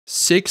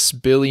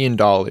$6 billion.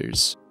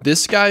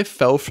 This guy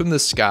fell from the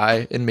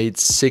sky and made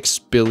 $6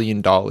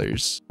 billion.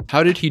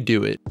 How did he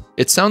do it?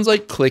 It sounds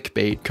like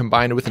clickbait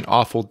combined with an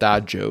awful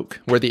dad joke,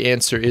 where the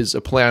answer is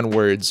a play on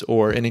words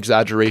or an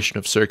exaggeration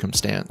of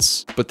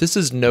circumstance. But this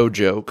is no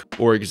joke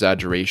or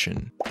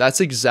exaggeration.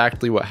 That's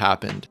exactly what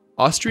happened.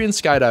 Austrian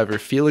skydiver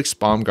Felix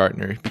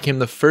Baumgartner became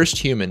the first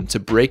human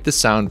to break the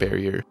sound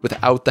barrier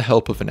without the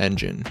help of an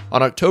engine.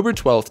 On October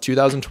 12,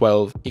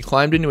 2012, he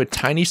climbed into a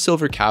tiny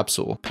silver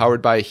capsule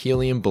powered by a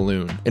helium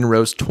balloon and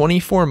rose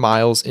 24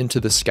 miles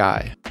into the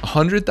sky.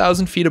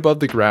 100,000 feet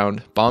above the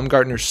ground,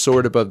 Baumgartner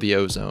soared above the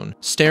ozone,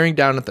 staring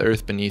down at the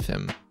earth beneath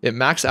him. At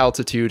max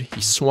altitude,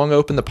 he swung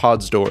open the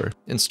pod's door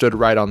and stood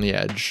right on the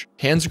edge,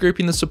 hands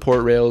gripping the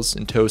support rails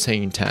and toes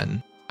hanging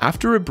 10.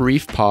 After a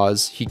brief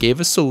pause, he gave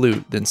a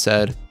salute, then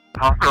said,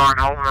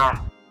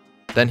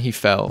 Then he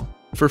fell,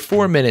 for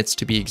 4 minutes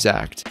to be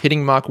exact,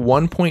 hitting Mach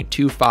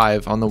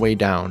 1.25 on the way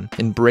down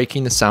and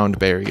breaking the sound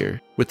barrier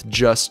with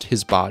just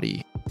his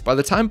body. By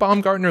the time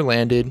Baumgartner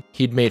landed,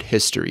 he'd made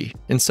history,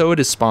 and so had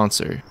his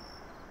sponsor.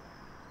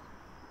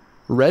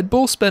 Red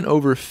Bull spent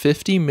over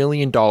 $50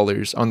 million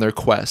on their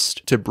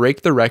quest to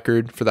break the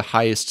record for the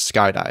highest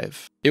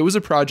skydive. It was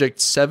a project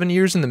 7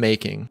 years in the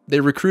making. They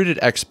recruited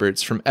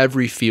experts from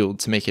every field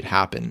to make it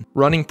happen,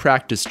 running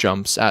practice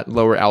jumps at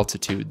lower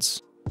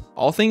altitudes.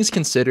 All things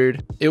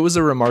considered, it was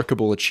a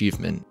remarkable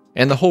achievement,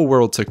 and the whole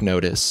world took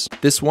notice.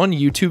 This one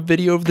YouTube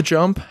video of the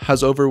jump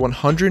has over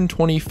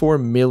 124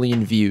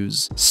 million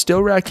views,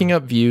 still racking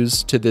up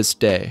views to this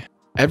day.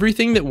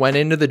 Everything that went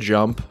into the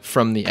jump,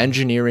 from the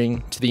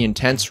engineering to the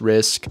intense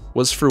risk,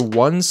 was for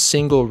one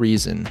single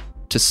reason: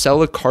 to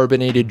sell a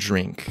carbonated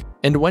drink.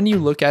 And when you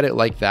look at it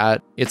like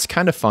that, it's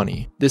kind of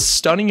funny. This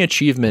stunning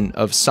achievement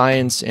of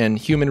science and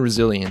human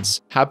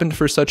resilience happened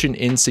for such an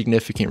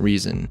insignificant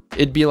reason.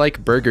 It'd be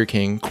like Burger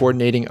King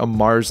coordinating a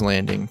Mars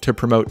landing to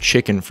promote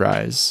chicken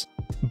fries.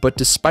 But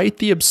despite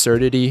the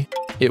absurdity,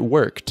 it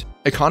worked.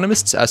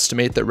 Economists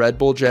estimate that Red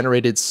Bull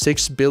generated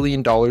 $6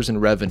 billion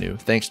in revenue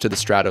thanks to the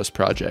Stratos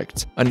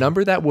project, a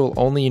number that will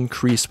only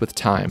increase with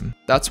time.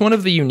 That's one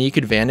of the unique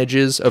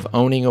advantages of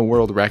owning a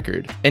world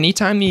record.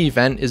 Anytime the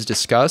event is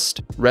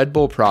discussed, Red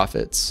Bull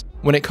profits.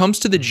 When it comes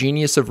to the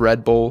genius of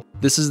Red Bull,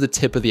 this is the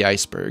tip of the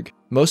iceberg.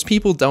 Most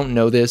people don't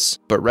know this,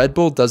 but Red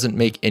Bull doesn't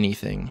make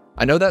anything.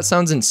 I know that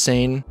sounds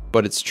insane,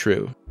 but it's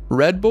true.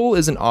 Red Bull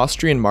is an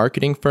Austrian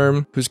marketing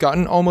firm who's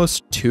gotten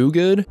almost too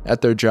good at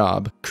their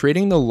job,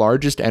 creating the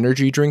largest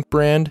energy drink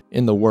brand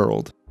in the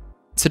world.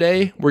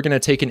 Today, we're going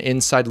to take an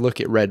inside look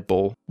at Red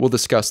Bull. We'll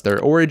discuss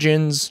their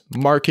origins,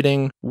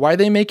 marketing, why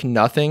they make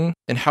nothing,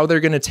 and how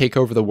they're going to take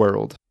over the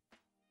world.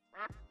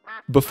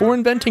 Before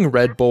inventing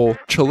Red Bull,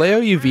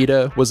 Chaleo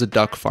Uvita was a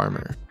duck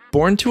farmer.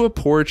 Born to a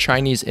poor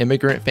Chinese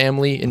immigrant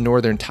family in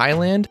northern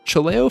Thailand,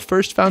 Chaleo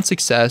first found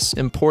success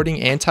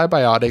importing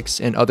antibiotics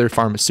and other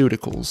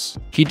pharmaceuticals.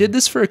 He did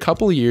this for a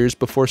couple years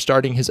before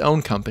starting his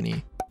own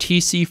company,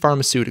 TC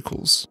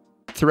Pharmaceuticals.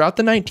 Throughout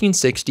the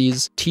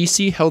 1960s,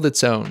 TC held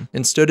its own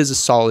and stood as a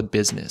solid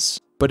business.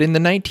 But in the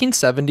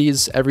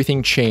 1970s,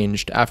 everything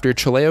changed after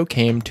Chaleo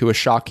came to a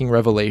shocking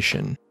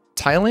revelation.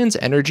 Thailand's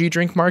energy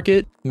drink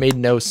market made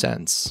no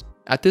sense.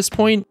 At this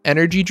point,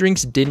 energy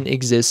drinks didn't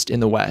exist in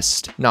the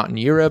West. Not in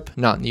Europe,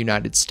 not in the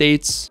United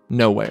States,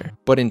 nowhere.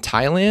 But in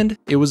Thailand,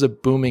 it was a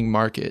booming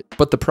market.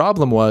 But the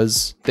problem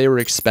was, they were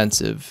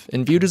expensive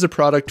and viewed as a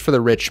product for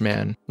the rich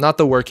man, not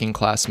the working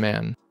class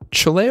man.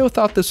 Chaleo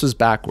thought this was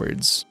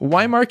backwards.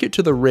 Why market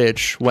to the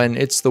rich when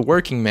it's the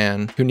working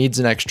man who needs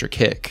an extra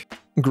kick?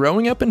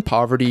 Growing up in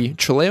poverty,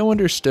 Chaleo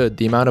understood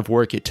the amount of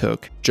work it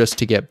took just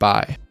to get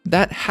by.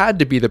 That had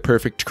to be the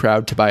perfect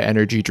crowd to buy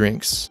energy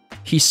drinks.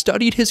 He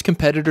studied his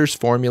competitors'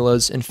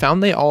 formulas and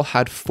found they all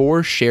had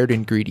 4 shared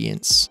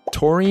ingredients: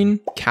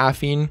 taurine,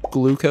 caffeine,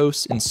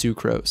 glucose, and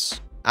sucrose.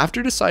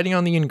 After deciding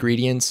on the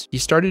ingredients, he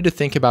started to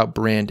think about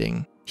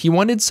branding. He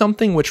wanted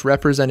something which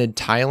represented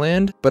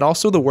Thailand, but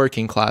also the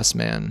working class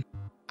man.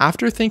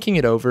 After thinking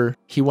it over,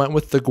 he went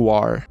with the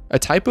guar, a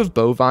type of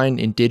bovine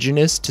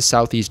indigenous to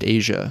Southeast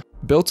Asia.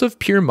 Built of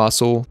pure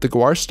muscle, the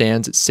guar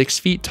stands at 6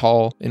 feet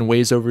tall and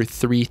weighs over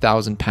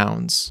 3,000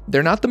 pounds.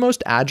 They're not the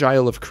most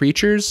agile of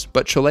creatures,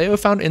 but Chaleo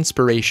found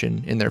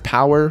inspiration in their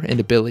power and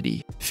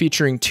ability,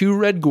 featuring 2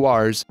 red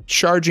guars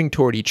charging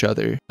toward each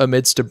other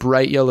amidst a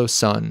bright yellow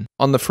sun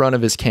on the front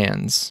of his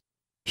cans.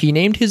 He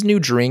named his new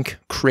drink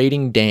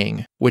Krating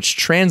Daeng, which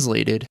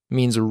translated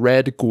means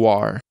red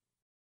guar.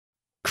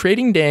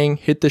 Krating Daeng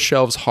hit the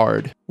shelves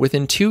hard.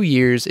 Within 2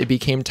 years, it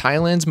became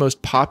Thailand's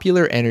most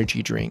popular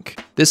energy drink.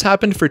 This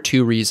happened for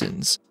 2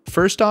 reasons.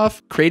 First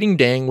off, Krating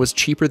Daeng was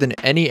cheaper than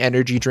any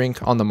energy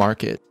drink on the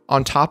market.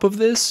 On top of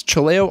this,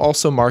 Chaleo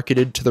also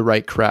marketed to the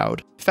right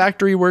crowd: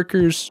 factory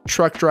workers,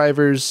 truck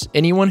drivers,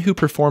 anyone who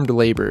performed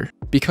labor.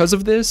 Because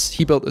of this,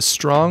 he built a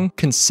strong,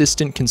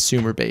 consistent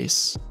consumer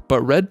base.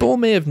 But Red Bull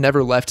may have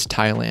never left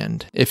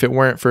Thailand if it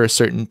weren't for a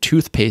certain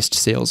toothpaste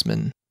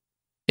salesman.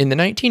 In the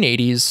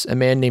 1980s, a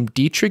man named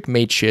Dietrich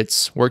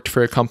Mateschitz worked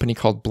for a company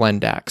called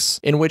Blendax,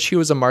 in which he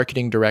was a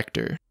marketing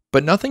director.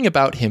 But nothing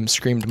about him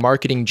screamed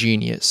marketing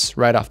genius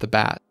right off the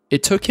bat.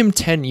 It took him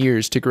 10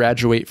 years to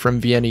graduate from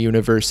Vienna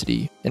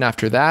University, and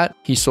after that,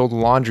 he sold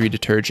laundry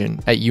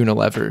detergent at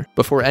Unilever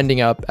before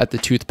ending up at the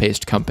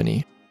toothpaste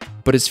company.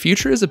 But his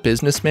future as a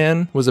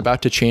businessman was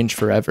about to change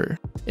forever.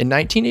 In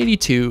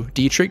 1982,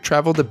 Dietrich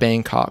traveled to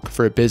Bangkok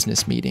for a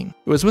business meeting.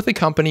 It was with a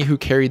company who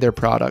carried their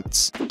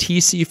products,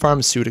 TC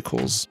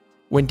Pharmaceuticals.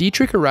 When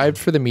Dietrich arrived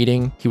for the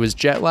meeting, he was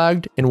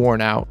jet-lagged and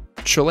worn out.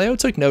 Choleo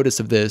took notice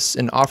of this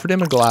and offered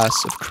him a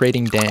glass of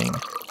Krating Daeng.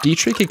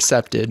 Dietrich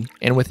accepted,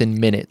 and within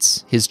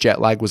minutes, his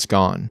jet lag was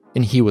gone,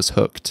 and he was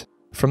hooked.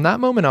 From that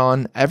moment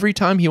on, every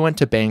time he went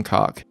to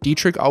Bangkok,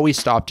 Dietrich always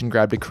stopped and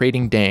grabbed a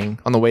Krating Daeng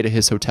on the way to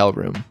his hotel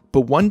room.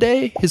 But one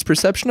day, his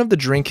perception of the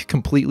drink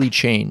completely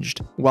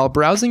changed. While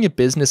browsing a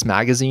business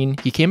magazine,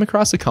 he came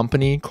across a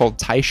company called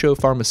Taisho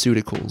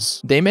Pharmaceuticals.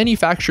 They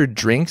manufactured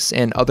drinks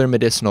and other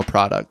medicinal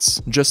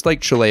products, just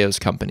like Choleo's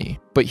company.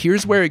 But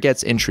here's where it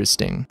gets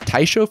interesting.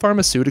 Taisho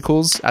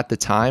Pharmaceuticals, at the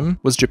time,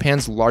 was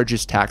Japan's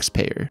largest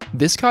taxpayer.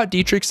 This caught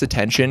Dietrich's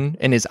attention,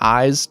 and his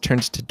eyes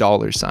turned to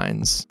dollar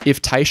signs. If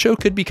Taisho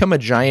could become a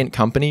giant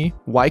company,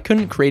 why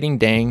couldn't Krating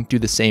Daeng do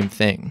the same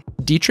thing?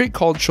 Dietrich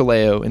called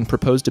Choleo and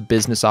proposed a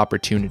business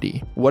opportunity.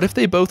 What if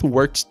they both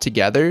worked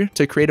together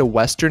to create a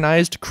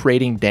westernized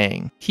Krating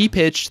Daeng? He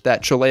pitched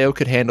that Choleo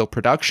could handle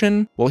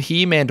production, while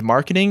he manned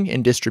marketing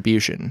and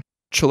distribution.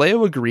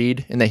 Choleo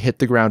agreed, and they hit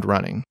the ground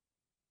running.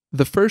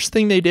 The first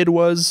thing they did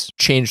was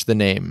change the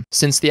name,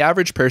 since the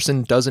average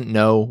person doesn't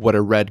know what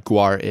a red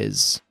guar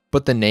is.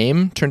 But the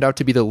name turned out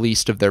to be the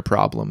least of their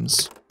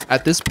problems.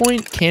 At this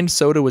point, canned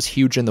soda was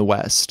huge in the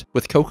West,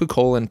 with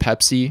Coca-Cola and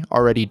Pepsi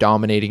already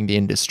dominating the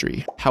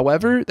industry.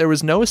 However, there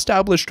was no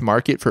established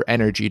market for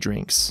energy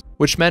drinks,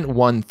 which meant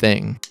one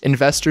thing: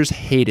 investors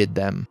hated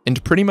them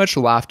and pretty much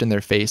laughed in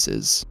their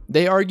faces.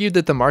 They argued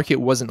that the market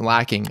wasn't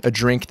lacking a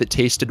drink that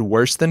tasted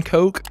worse than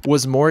Coke,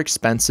 was more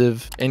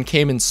expensive, and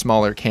came in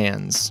smaller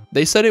cans.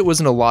 They said it was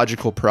an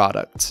illogical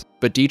product,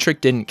 but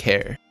Dietrich didn't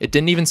care. It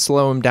didn't even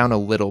slow him down a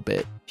little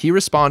bit. He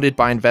responded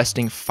by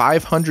investing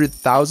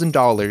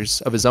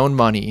 $500,000 of his own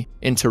money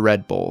into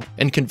Red Bull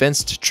and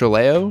convinced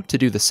Choleo to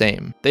do the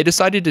same. They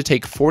decided to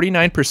take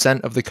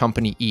 49% of the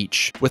company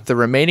each, with the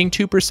remaining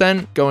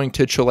 2% going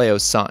to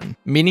Choleo's son,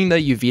 meaning the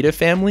Uvita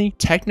family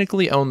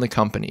technically owned the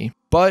company,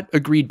 but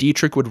agreed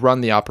Dietrich would run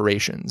the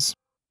operations.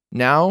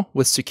 Now,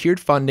 with secured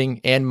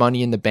funding and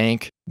money in the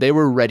bank, they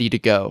were ready to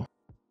go.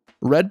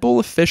 Red Bull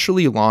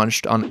officially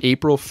launched on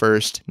April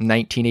 1st,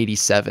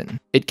 1987.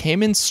 It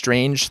came in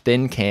strange,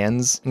 thin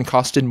cans and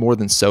costed more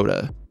than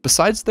soda.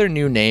 Besides their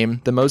new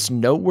name, the most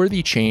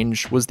noteworthy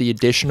change was the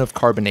addition of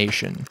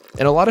carbonation,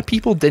 and a lot of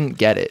people didn't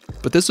get it,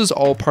 but this was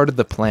all part of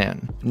the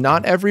plan.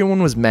 Not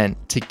everyone was meant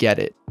to get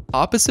it.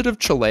 Opposite of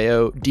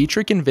Choleo,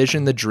 Dietrich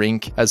envisioned the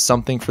drink as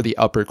something for the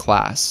upper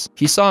class.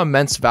 He saw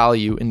immense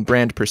value in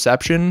brand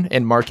perception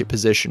and market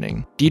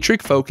positioning.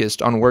 Dietrich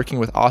focused on working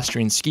with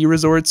Austrian ski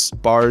resorts,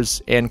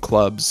 bars, and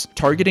clubs,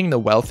 targeting the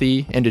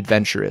wealthy and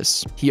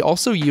adventurous. He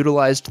also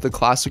utilized the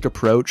classic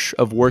approach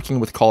of working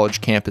with college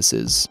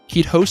campuses.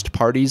 He'd host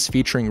parties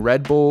featuring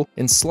Red Bull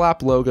and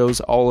slap logos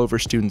all over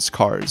students'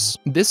 cars.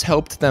 This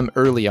helped them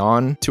early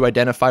on to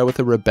identify with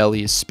a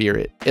rebellious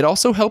spirit. It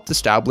also helped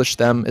establish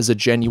them as a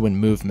genuine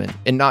movement,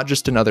 and not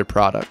just another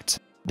product.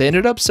 They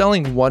ended up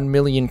selling 1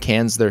 million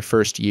cans their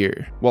first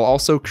year, while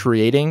also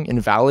creating and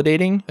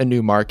validating a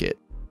new market.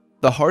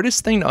 The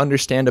hardest thing to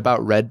understand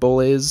about Red Bull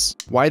is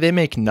why they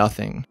make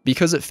nothing,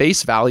 because at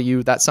face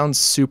value, that sounds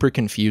super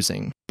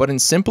confusing. But in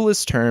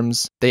simplest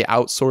terms, they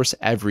outsource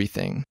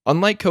everything.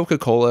 Unlike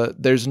Coca-Cola,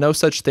 there's no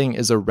such thing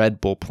as a Red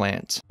Bull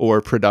plant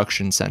or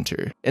production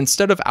center.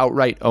 Instead of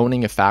outright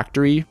owning a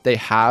factory, they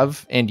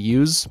have and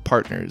use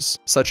partners,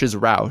 such as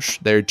Roush,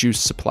 their juice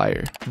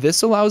supplier.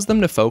 This allows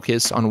them to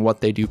focus on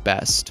what they do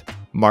best: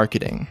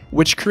 marketing,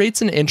 which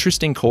creates an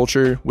interesting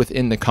culture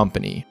within the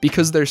company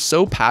because they're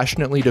so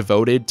passionately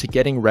devoted to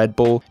getting Red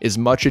Bull as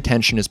much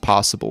attention as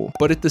possible,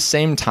 but at the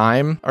same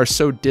time are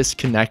so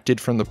disconnected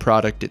from the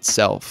product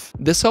itself.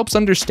 This helps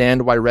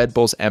understand why Red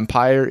Bull's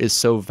empire is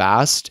so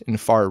vast and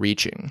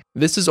far-reaching.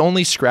 This is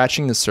only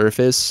scratching the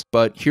surface,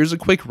 but here's a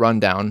quick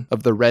rundown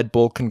of the Red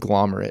Bull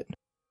conglomerate.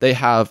 They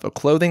have a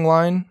clothing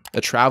line, a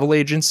travel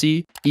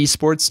agency,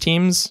 esports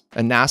teams,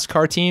 a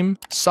NASCAR team,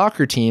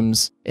 soccer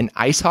teams, an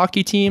ice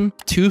hockey team,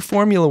 2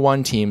 Formula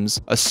 1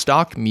 teams, a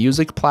stock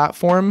music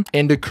platform,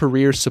 and a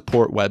career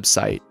support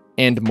website,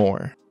 and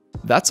more.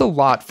 That's a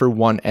lot for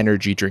one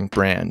energy drink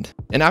brand.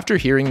 And after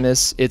hearing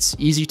this, it's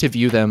easy to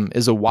view them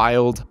as a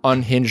wild,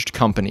 unhinged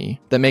company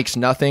that makes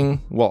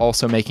nothing while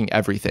also making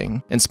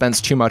everything and spends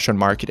too much on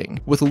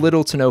marketing, with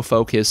little to no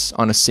focus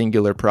on a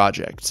singular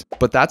project.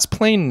 But that's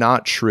plain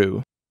not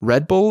true.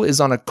 Red Bull is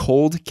on a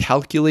cold,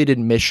 calculated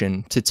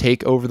mission to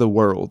take over the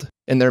world,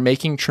 and they're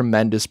making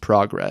tremendous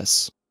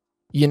progress.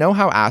 You know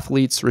how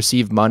athletes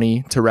receive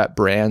money to rep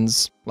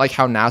brands, like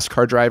how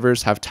NASCAR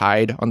drivers have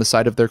Tide on the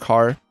side of their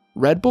car?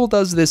 Red Bull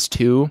does this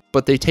too,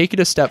 but they take it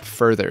a step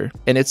further,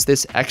 and it's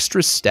this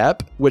extra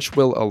step which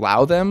will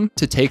allow them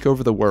to take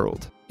over the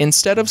world.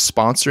 Instead of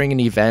sponsoring an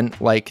event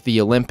like the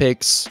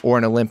Olympics or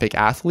an Olympic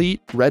athlete,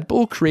 Red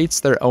Bull creates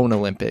their own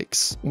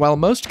Olympics. While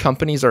most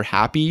companies are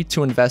happy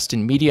to invest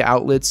in media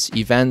outlets,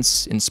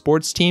 events, and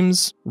sports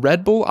teams,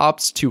 Red Bull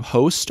opts to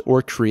host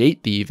or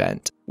create the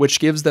event,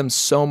 which gives them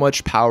so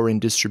much power in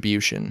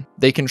distribution.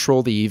 They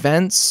control the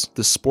events,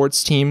 the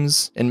sports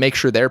teams, and make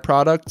sure their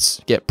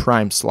products get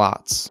prime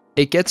slots.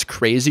 It gets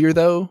crazier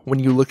though when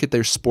you look at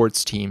their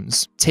sports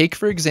teams. Take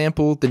for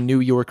example the New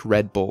York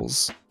Red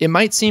Bulls. It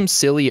might seem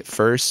silly at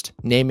first,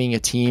 naming a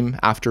team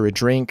after a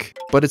drink,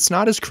 but it's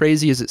not as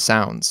crazy as it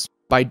sounds.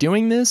 By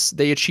doing this,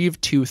 they achieve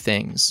two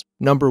things.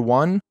 Number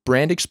one,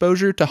 brand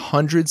exposure to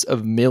hundreds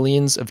of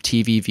millions of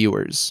TV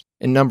viewers.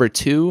 And number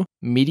two,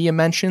 media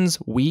mentions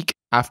week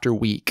after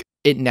week.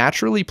 It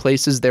naturally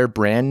places their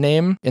brand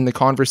name in the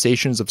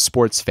conversations of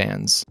sports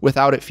fans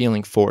without it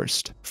feeling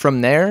forced.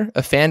 From there,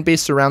 a fan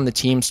base around the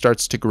team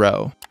starts to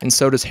grow, and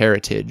so does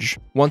heritage.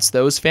 Once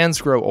those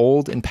fans grow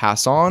old and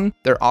pass on,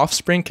 their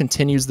offspring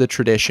continues the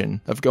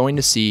tradition of going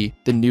to see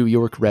the New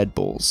York Red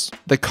Bulls.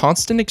 The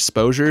constant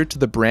exposure to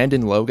the brand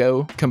and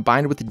logo,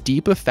 combined with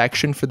deep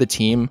affection for the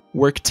team,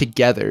 work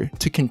together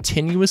to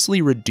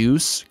continuously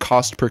reduce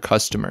cost per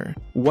customer.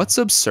 What's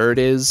absurd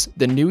is,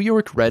 the New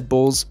York Red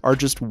Bulls are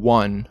just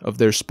one of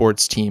their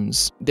sports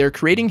teams. They're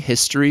creating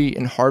history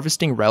and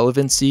harvesting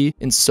relevancy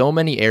in so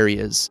many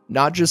areas,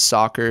 not just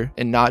soccer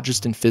and not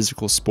just in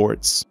physical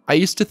sports. I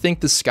used to think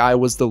the sky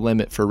was the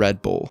limit for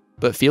Red Bull,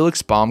 but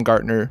Felix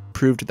Baumgartner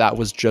proved that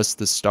was just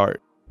the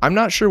start. I'm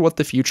not sure what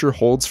the future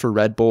holds for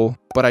Red Bull,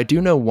 but I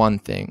do know one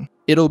thing.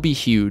 It'll be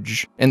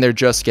huge, and they're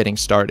just getting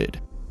started.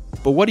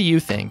 But what do you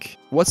think?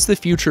 What's the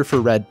future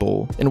for Red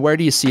Bull, and where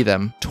do you see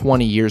them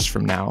 20 years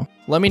from now?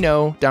 Let me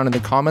know down in the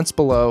comments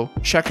below.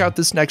 Check out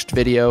this next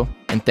video,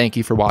 and thank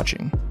you for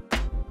watching.